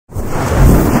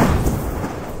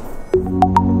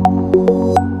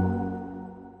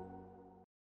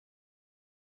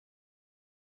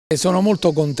Sono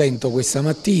molto contento questa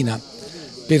mattina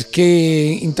perché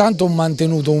intanto ho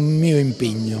mantenuto un mio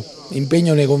impegno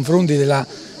nei confronti della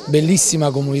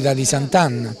bellissima comunità di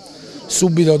Sant'Anna,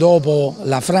 subito dopo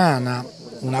la frana,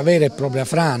 una vera e propria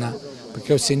frana,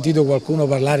 perché ho sentito qualcuno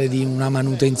parlare di una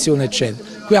manutenzione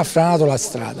eccetera, qui ha franato la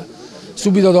strada.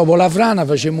 Subito dopo la frana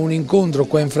facemmo un incontro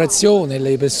qua in frazione,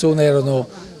 le persone erano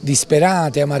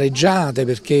disperate, amareggiate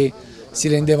perché si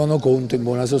rendevano conto in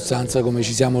buona sostanza, come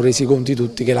ci siamo resi conti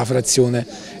tutti, che la frazione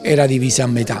era divisa a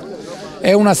metà.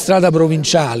 È una strada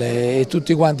provinciale e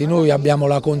tutti quanti noi abbiamo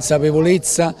la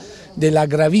consapevolezza della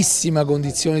gravissima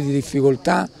condizione di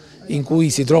difficoltà in cui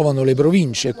si trovano le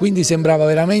province, quindi sembrava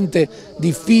veramente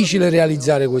difficile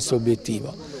realizzare questo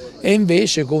obiettivo. E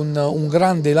invece con un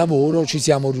grande lavoro ci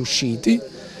siamo riusciti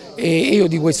e io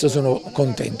di questo sono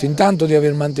contento, intanto di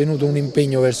aver mantenuto un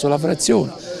impegno verso la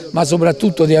frazione, ma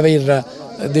soprattutto di aver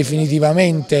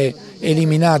definitivamente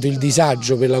eliminato il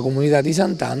disagio per la comunità di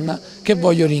Sant'Anna, che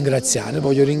voglio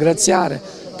ringraziare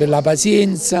per la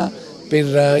pazienza,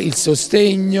 per il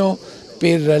sostegno,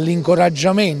 per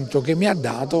l'incoraggiamento che mi ha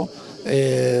dato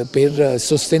per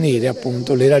sostenere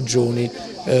appunto le ragioni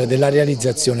della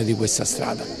realizzazione di questa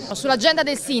strada. Sull'agenda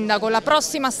del sindaco, la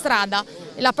prossima strada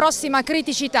e la prossima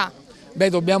criticità? Beh,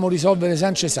 dobbiamo risolvere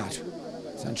San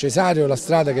Cesario, la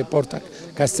strada che porta a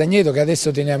Castagneto, che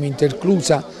adesso teniamo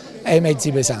interclusa ai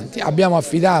mezzi pesanti. Abbiamo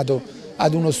affidato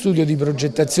ad uno studio di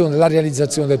progettazione la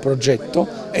realizzazione del progetto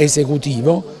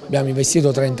esecutivo, abbiamo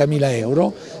investito 30.000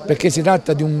 euro perché si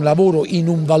tratta di un lavoro in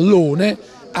un vallone,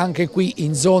 anche qui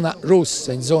in zona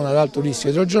rossa, in zona ad alto rischio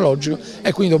idrogeologico,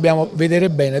 e quindi dobbiamo vedere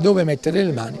bene dove mettere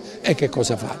le mani e che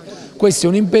cosa fare. Questo è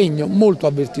un impegno molto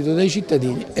avvertito dai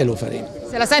cittadini e lo faremo.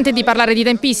 Se la sente di parlare di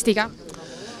tempistica?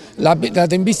 La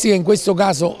tempistica in questo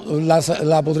caso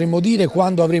la potremmo dire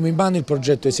quando avremo in mano il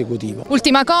progetto esecutivo.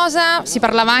 Ultima cosa, si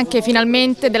parlava anche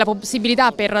finalmente della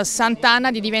possibilità per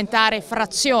Sant'Anna di diventare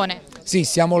frazione. Sì,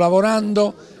 stiamo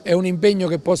lavorando, è un impegno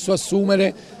che posso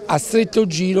assumere a stretto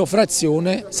giro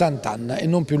frazione Sant'Anna e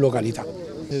non più località.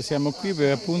 Siamo qui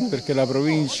appunto perché la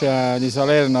provincia di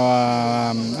Salerno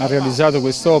ha realizzato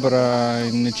quest'opera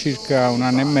in circa 1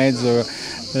 anno e mezzo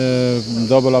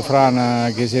dopo la frana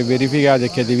che si è verificata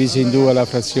e che ha diviso in due la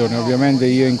frazione. Ovviamente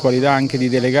io in qualità anche di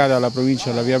delegato alla provincia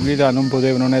della viabilità non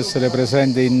potevo non essere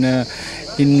presente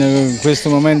in questo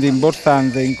momento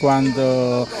importante, in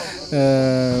quanto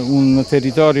un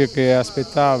territorio che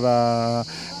aspettava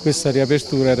questa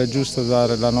riapertura era giusto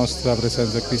dare la nostra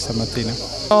presenza qui stamattina.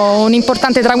 Un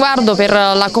importante traguardo per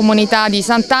la comunità di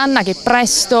Sant'Anna che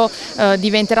presto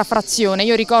diventerà frazione.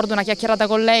 Io ricordo una chiacchierata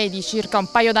con lei di circa un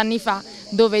paio d'anni fa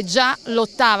dove già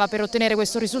lottava per ottenere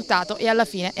questo risultato e alla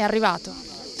fine è arrivato.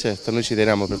 Certo, noi ci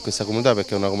teniamo per questa comunità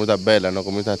perché è una comunità bella, una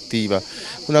comunità attiva,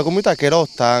 una comunità che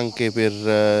lotta anche per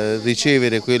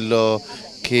ricevere quello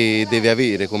che deve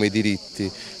avere come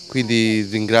diritti. Quindi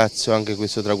ringrazio anche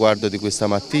questo traguardo di questa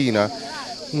mattina.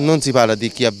 Non si parla di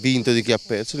chi ha vinto e di chi ha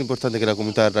perso, l'importante è che la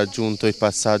comunità ha raggiunto il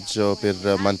passaggio per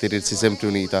mantenersi sempre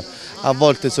unita. A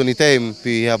volte sono i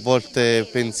tempi, a volte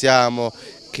pensiamo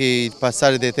che il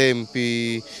passare dei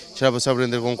tempi ce la possiamo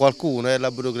prendere con qualcuno e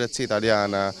la burocrazia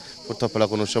italiana purtroppo la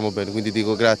conosciamo bene, quindi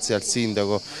dico grazie al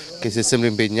sindaco che si è sempre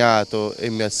impegnato e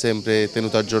mi ha sempre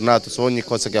tenuto aggiornato su ogni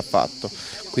cosa che ha fatto.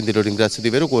 Quindi lo ringrazio di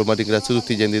vero cuore, ma ringrazio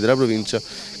tutti gli enti della provincia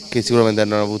che sicuramente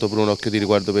hanno avuto pure un occhio di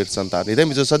riguardo per Sant'Anna. I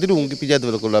tempi sono stati lunghi,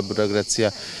 pigliatevelo con la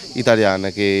burocrazia italiana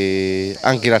che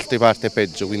anche in altre parti è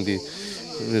peggio, quindi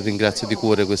ringrazio di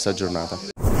cuore questa giornata.